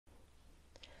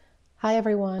Hi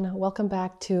everyone, welcome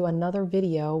back to another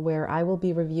video where I will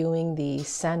be reviewing the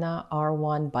Sena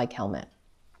R1 bike helmet.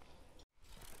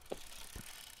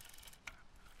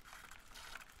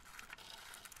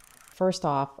 First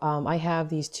off, I have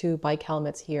these two bike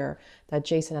helmets here that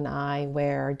Jason and I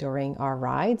wear during our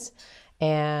rides.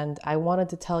 And I wanted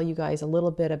to tell you guys a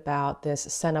little bit about this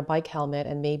Sena bike helmet,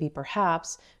 and maybe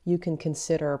perhaps you can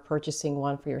consider purchasing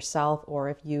one for yourself, or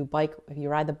if you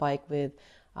ride the bike with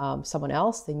someone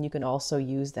else, then you can also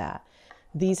use that.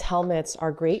 These helmets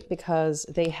are great because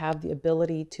they have the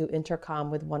ability to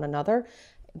intercom with one another.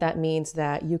 That means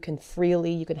that you can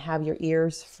have your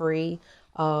ears free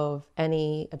of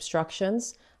any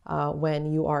obstructions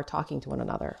when you are talking to one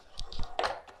another.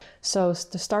 So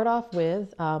to start off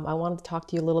with, I wanted to talk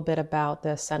to you a little bit about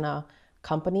the Sena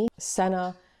company.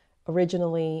 Sena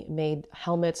originally made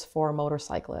helmets for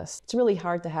motorcyclists. It's really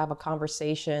hard to have a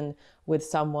conversation with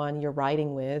someone you're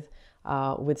riding with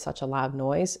such a loud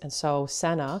noise. And so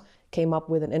Sena came up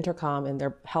with an intercom in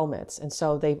their helmets. And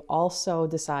so they've also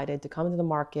decided to come to the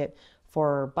market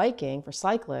for biking, for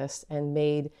cyclists, and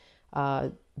made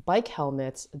bike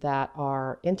helmets that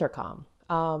are intercom.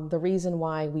 The reason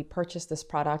why we purchased this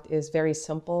product is very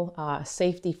simple.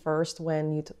 Safety first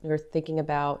when you're thinking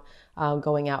about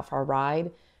going out for a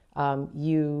ride.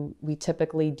 We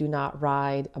typically do not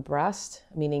ride abreast,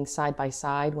 meaning side by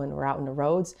side when we're out in the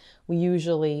roads. We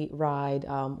usually ride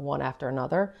one after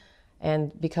another.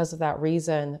 And because of that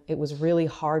reason, it was really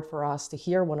hard for us to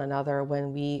hear one another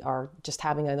when we are just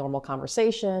having a normal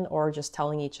conversation or just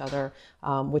telling each other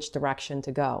which direction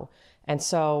to go. And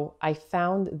so I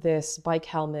found this bike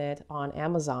helmet on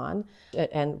Amazon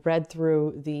and read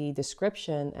through the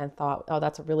description and thought, oh,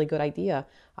 that's a really good idea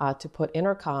to put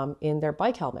intercom in their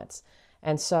bike helmets.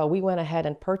 And so we went ahead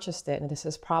and purchased it. And this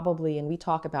is probably, and we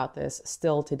talk about this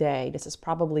still today, this is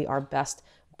probably our best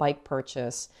bike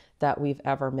purchase that we've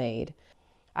ever made.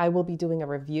 I will be doing a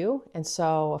review. And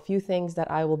so a few things that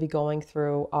I will be going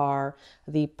through are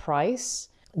the price,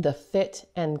 the fit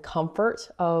and comfort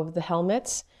of the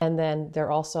helmets, and then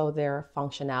they're also their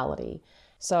functionality.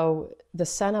 So the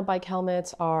Sena bike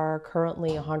helmets are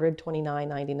currently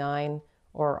 $129.99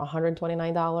 or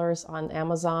 $129 on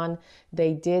Amazon.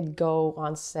 They did go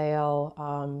on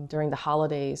sale during the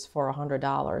holidays for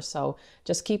 $100. So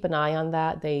just keep an eye on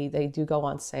that. They do go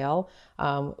on sale.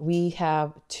 We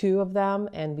have two of them,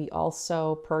 and we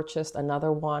also purchased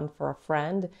another one for a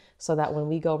friend so that when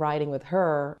we go riding with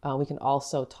her, we can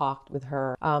also talk with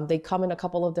her. They come in a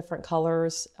couple of different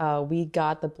colors. We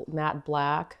got the matte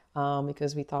black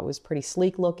because we thought it was pretty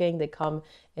sleek looking. They come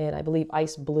in, I believe,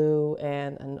 ice blue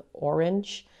and an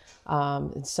orange.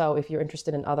 And so if you're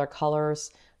interested in other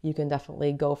colors, you can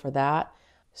definitely go for that.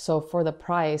 So for the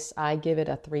price, I give it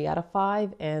a 3 out of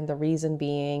 5. And the reason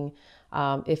being,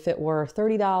 if it were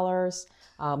 $30,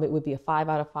 it would be a 5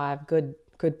 out of 5, good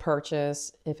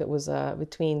purchase. If it was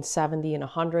between 70 and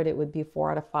 100, it would be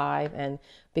 4 out of 5. And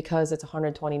because it's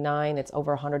 $129, it's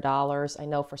over $100. I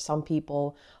know for some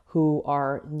people who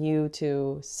are new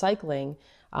to cycling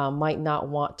might not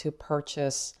want to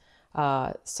purchase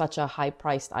such a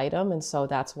high-priced item, and so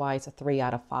that's why it's a 3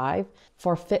 out of 5.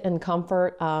 For fit and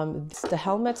comfort, the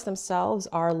helmets themselves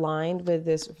are lined with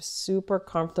this super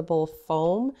comfortable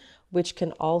foam, which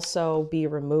can also be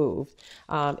removed.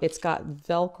 It's got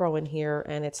Velcro in here,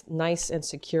 and it's nice and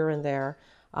secure in there.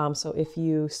 So if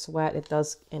you sweat, it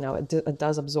does, it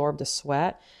does absorb the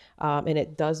sweat, and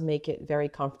it does make it very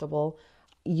comfortable.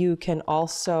 You can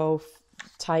also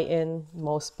tighten,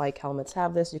 most bike helmets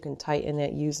have this, you can tighten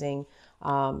it using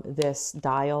this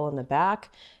dial in the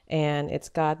back, and it's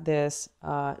got this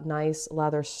nice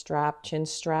leather strap, chin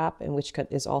strap, and which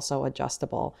is also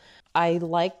adjustable. I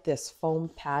like this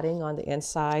foam padding on the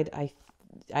inside.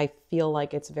 I feel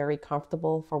like it's very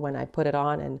comfortable for when I put it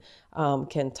on, and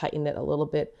can tighten it a little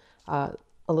bit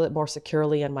more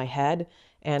securely on my head.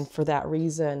 And for that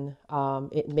reason,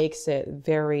 it makes it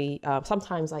very,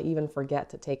 sometimes I even forget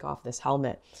to take off this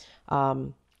helmet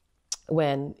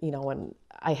when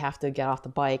I have to get off the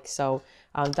bike. So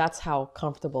that's how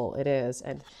comfortable it is.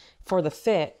 And for the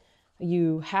fit,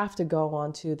 you have to go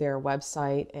onto their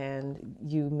website and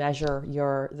you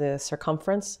measure the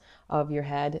circumference of your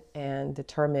head and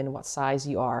determine what size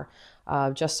you are.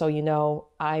 Just so you know,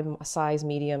 I'm a size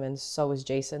medium and so is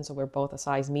Jason, so we're both a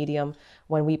size medium.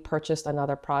 When we purchased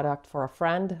another product for a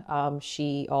friend,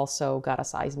 she also got a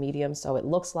size medium. So it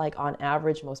looks like on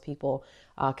average, most people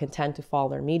can tend to fall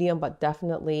their medium, but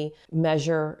definitely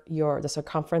measure the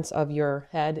circumference of your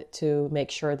head to make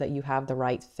sure that you have the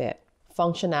right fit.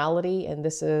 Functionality, and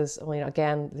this is,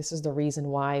 again, this is the reason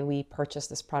why we purchased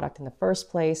this product in the first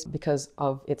place, because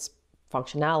of its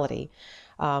functionality.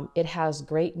 It has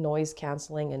great noise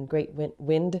canceling and great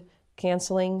wind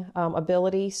canceling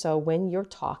ability. So when you're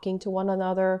talking to one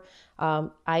another,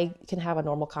 I can have a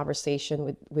normal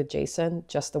conversation with Jason,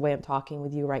 just the way I'm talking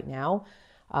with you right now.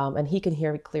 And he can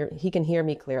hear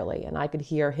me clearly, and I could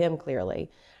hear him clearly.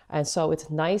 And so it's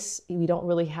nice. We don't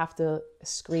really have to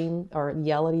scream or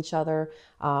yell at each other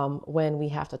when we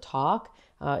have to talk.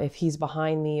 If he's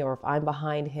behind me or if I'm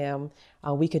behind him,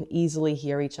 we can easily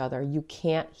hear each other. You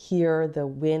can't hear the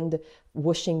wind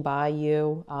whooshing by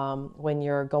you when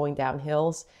you're going down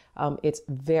hills. It's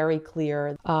very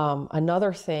clear.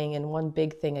 Another thing, and one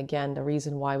big thing, again, the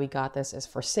reason why we got this is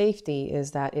for safety,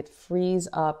 is that it frees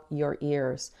up your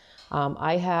ears.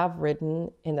 I have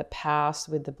ridden in the past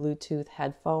with the Bluetooth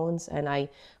headphones, and I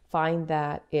find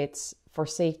that it's, for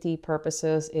safety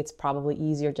purposes, it's probably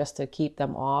easier just to keep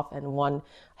them off and one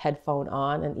headphone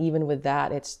on. And even with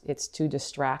that, it's too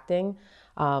distracting.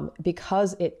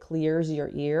 Because it clears your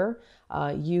ear,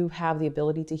 you have the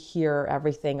ability to hear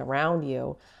everything around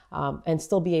you and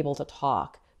still be able to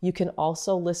talk. You can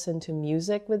also listen to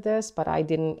music with this, but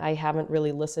I haven't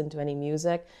really listened to any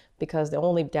music, because the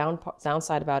only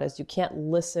downside about it is you can't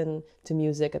listen to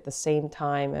music at the same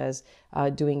time as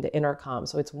doing the intercom.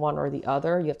 So it's one or the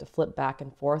other. You have to flip back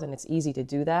and forth, and it's easy to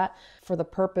do that. For the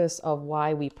purpose of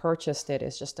why we purchased it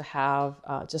is just to have,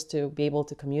 just to be able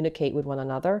to communicate with one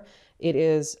another. It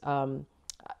is,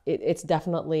 it's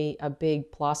definitely a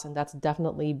big plus, and that's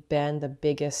definitely been the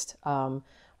biggest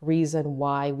reason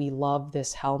why we love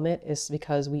this helmet, is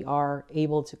because we are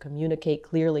able to communicate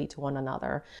clearly to one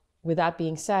another. With that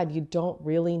being said, you don't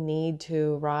really need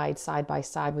to ride side by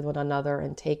side with one another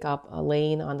and take up a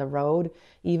lane on the road,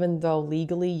 even though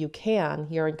legally you can.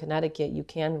 Here in Connecticut, you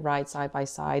can ride side by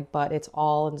side, but it's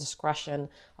all in discretion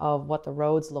of what the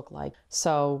roads look like.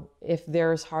 So if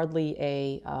there's hardly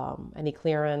any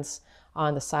clearance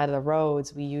on the side of the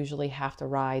roads, we usually have to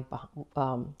ride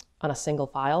on a single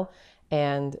file.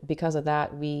 And because of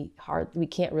that, we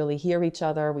can't really hear each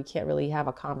other. We can't really have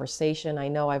a conversation. I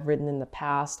know I've ridden in the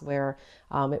past where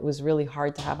it was really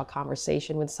hard to have a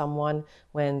conversation with someone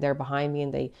when they're behind me,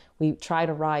 and we try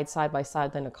to ride side by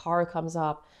side, then a car comes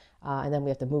up, and then we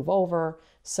have to move over.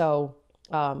 So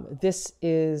this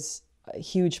is a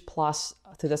huge plus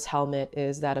to this helmet,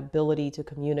 is that ability to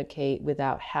communicate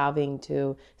without having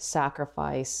to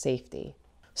sacrifice safety.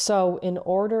 So in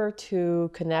order to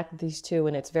connect these two,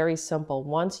 and it's very simple,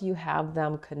 once you have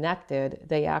them connected,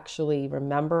 they actually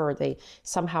remember, or they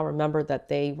somehow remember that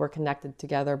they were connected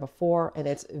together before, and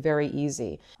it's very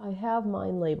easy. I have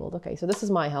mine labeled. Okay, so this is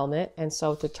my helmet, and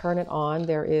so to turn it on,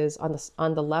 there is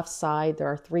on the left side, there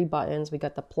are 3 buttons. We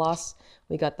got the plus,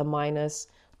 we got the minus.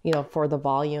 You know, for the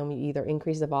volume, you either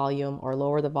increase the volume or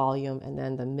lower the volume, and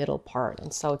then the middle part.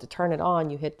 And so to turn it on,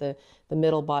 you hit the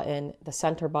middle button, the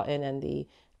center button, and the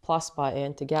plus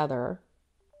button together.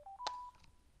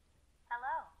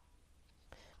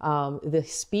 Hello. The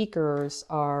speakers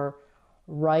are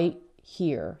right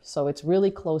here, so it's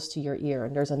really close to your ear.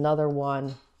 And there's another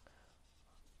one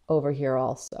over here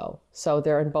also. So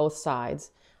they're on both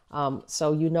sides.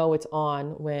 So you know it's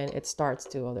on when it starts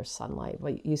to, oh, there's sunlight,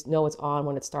 but you know it's on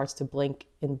when it starts to blink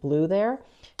in blue there.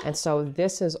 And so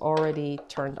this is already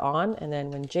turned on. And then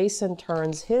when Jason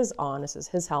turns his on, this is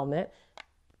his helmet.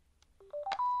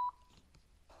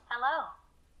 Hello.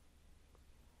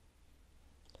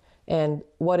 And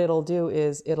what it'll do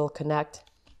is it'll connect,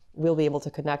 we'll be able to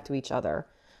connect to each other.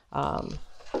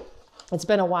 It's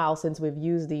been a while since we've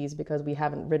used these because we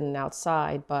haven't ridden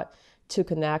outside, but to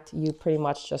connect, you pretty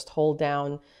much just hold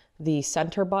down the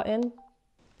center button.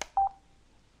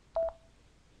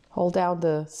 Hold down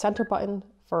the center button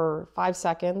for 5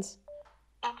 seconds.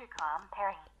 Intercom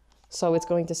pairing. So it's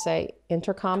going to say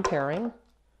intercom pairing.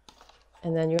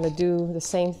 And then you're going to do the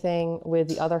same thing with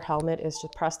the other helmet, is to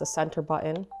press the center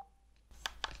button.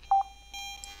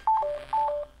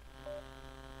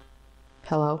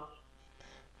 Hello.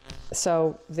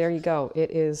 So there you go. It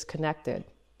is connected.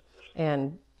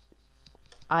 And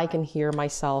I can hear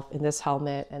myself in this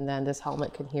helmet, and then this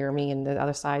helmet can hear me in the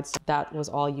other side. So that was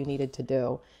all you needed to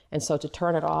do. And so to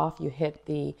turn it off, you hit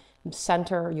the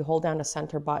center, you hold down the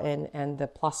center button and the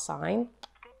plus sign.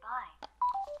 Goodbye.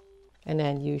 And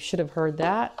then you should have heard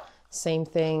that. Same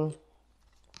thing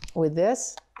with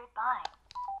this. Goodbye.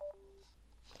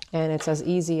 And it's as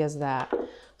easy as that.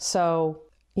 So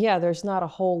yeah, there's not a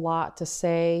whole lot to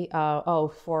say.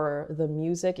 For the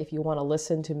music, if you want to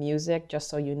listen to music, just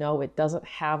so you know, it doesn't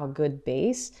have a good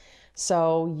bass.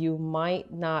 So you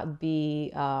might not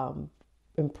be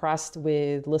impressed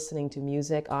with listening to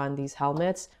music on these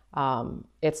helmets.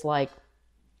 It's like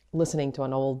listening to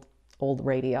an old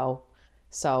radio.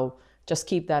 So just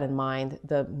keep that in mind.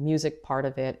 The music part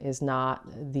of it is not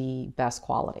the best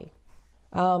quality.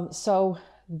 So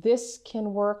this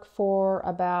can work for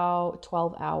about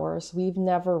 12 hours. We've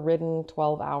never ridden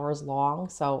 12 hours long,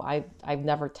 so I've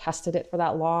never tested it for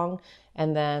that long.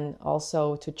 And then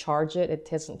also to charge it, it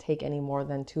doesn't take any more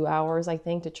than 2 hours, I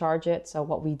think, to charge it. So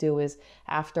what we do is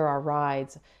after our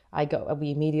rides,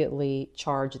 we immediately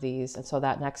charge these. And so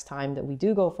that next time that we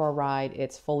do go for a ride,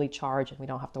 it's fully charged and we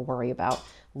don't have to worry about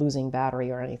losing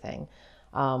battery or anything.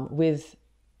 With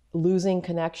losing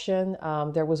connection,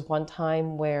 there was one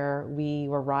time where we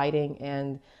were riding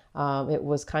and it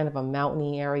was kind of a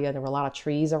mountainy area. There were a lot of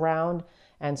trees around.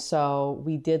 And so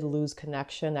we did lose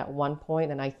connection at one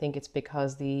point, and I think it's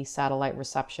because the satellite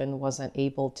reception wasn't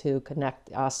able to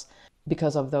connect us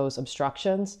because of those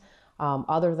obstructions.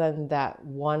 Other than that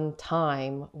one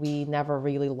time, we never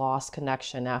really lost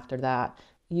connection after that.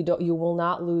 You will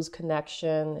not lose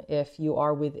connection if you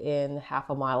are within half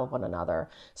a mile of one another.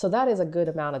 So that is a good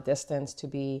amount of distance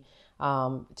to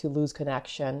lose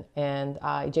connection. And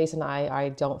Jason and I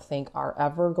don't think are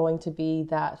ever going to be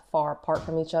that far apart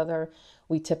from each other.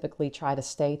 We typically try to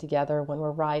stay together when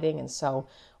we're riding, and so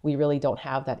we really don't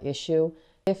have that issue.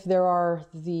 If there are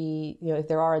if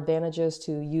there are advantages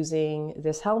to using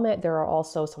this helmet, there are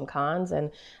also some cons.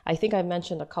 And I think I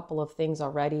mentioned a couple of things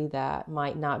already that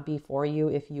might not be for you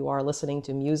if you are listening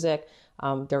to music.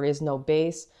 There is no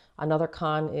bass. Another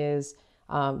con is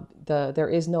there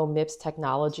is no MIPS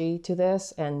technology to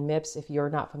this. And MIPS, if you're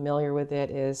not familiar with it,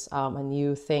 is a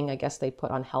new thing I guess they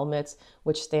put on helmets,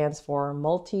 which stands for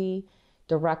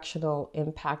Multi-Directional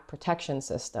Impact Protection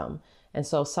System. And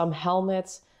so some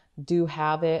helmets do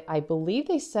have it. I believe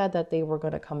they said that they were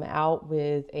going to come out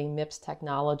with a MIPS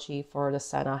technology for the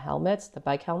Sena helmets, the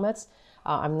bike helmets.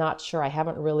 I'm not sure. I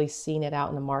haven't really seen it out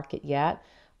in the market yet,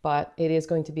 but it is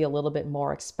going to be a little bit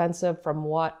more expensive. From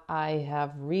what I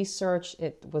have researched,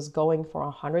 it was going for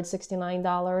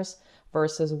 $169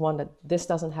 versus one that this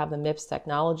doesn't have the MIPS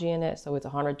technology in it, so it's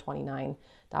 $129.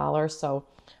 So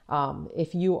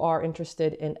if you are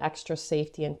interested in extra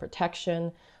safety and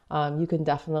protection, you can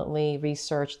definitely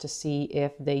research to see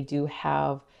if they do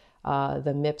have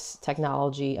the MIPS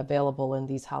technology available in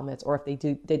these helmets, or if they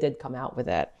did come out with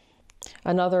it.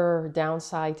 Another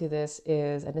downside to this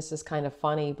is, and this is kind of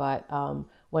funny, but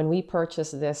when we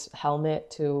purchased this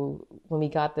helmet when we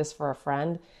got this for a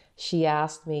friend, she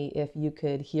asked me if you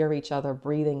could hear each other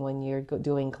breathing when you're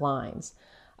doing climbs.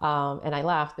 And I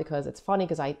laughed because it's funny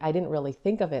because I didn't really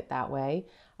think of it that way.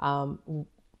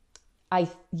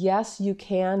 Yes, you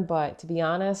can, but to be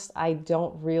honest, I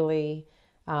don't really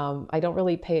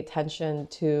pay attention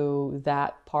to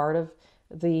that part of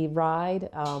the ride.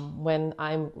 When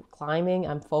I'm climbing,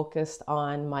 I'm focused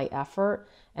on my effort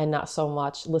and not so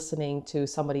much listening to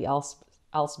somebody else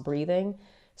breathing.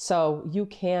 So you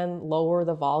can lower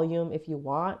the volume if you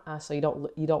want, so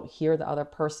you don't hear the other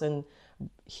person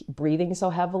breathing so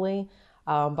heavily.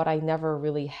 But I never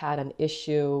really had an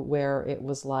issue where it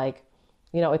was like,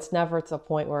 it's never to the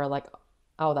point where like,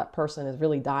 oh, that person is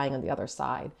really dying on the other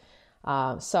side.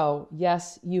 So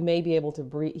yes, you may be able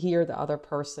to hear the other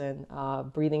person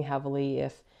breathing heavily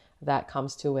if that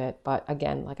comes to it. But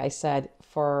again, like I said,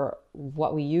 for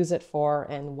what we use it for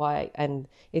and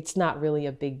it's not really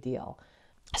a big deal.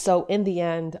 So in the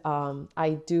end,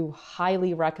 I do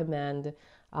highly recommend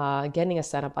getting a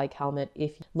Sena bike helmet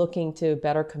if you're looking to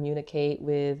better communicate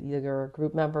with your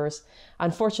group members.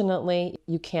 Unfortunately,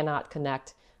 you cannot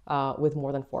connect with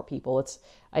more than 4 people.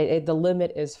 The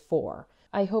limit is 4.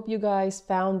 I hope you guys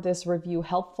found this review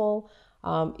helpful.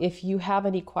 If you have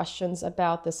any questions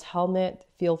about this helmet,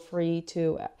 feel free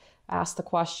to ask the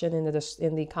question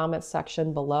in the comments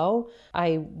section below.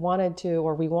 We wanted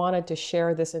to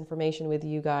share this information with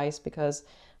you guys because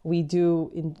we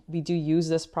do use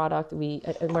this product.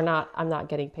 I'm not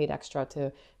getting paid extra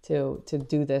to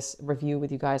do this review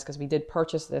with you guys because we did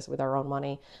purchase this with our own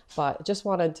money, but just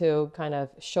wanted to kind of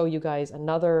show you guys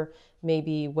another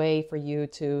maybe way for you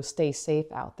to stay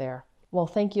safe out there. Well,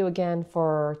 thank you again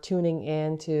for tuning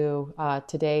in to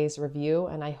today's review,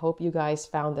 and I hope you guys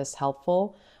found this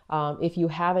helpful. If you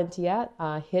haven't yet,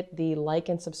 hit the like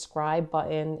and subscribe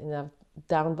button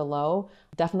down below.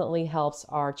 Definitely helps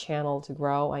our channel to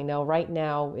grow. I know right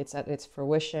now it's at its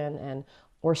fruition and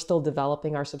we're still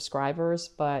developing our subscribers,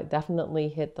 but definitely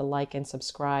hit the like and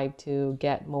subscribe to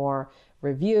get more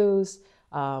reviews.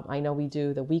 I know we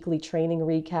do the weekly training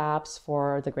recaps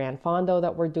for the Gran Fondo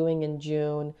that we're doing in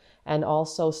June, and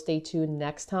also stay tuned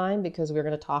next time because we're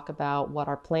going to talk about what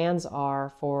our plans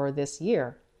are for this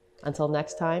year. Until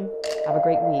next time, have a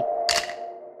great week.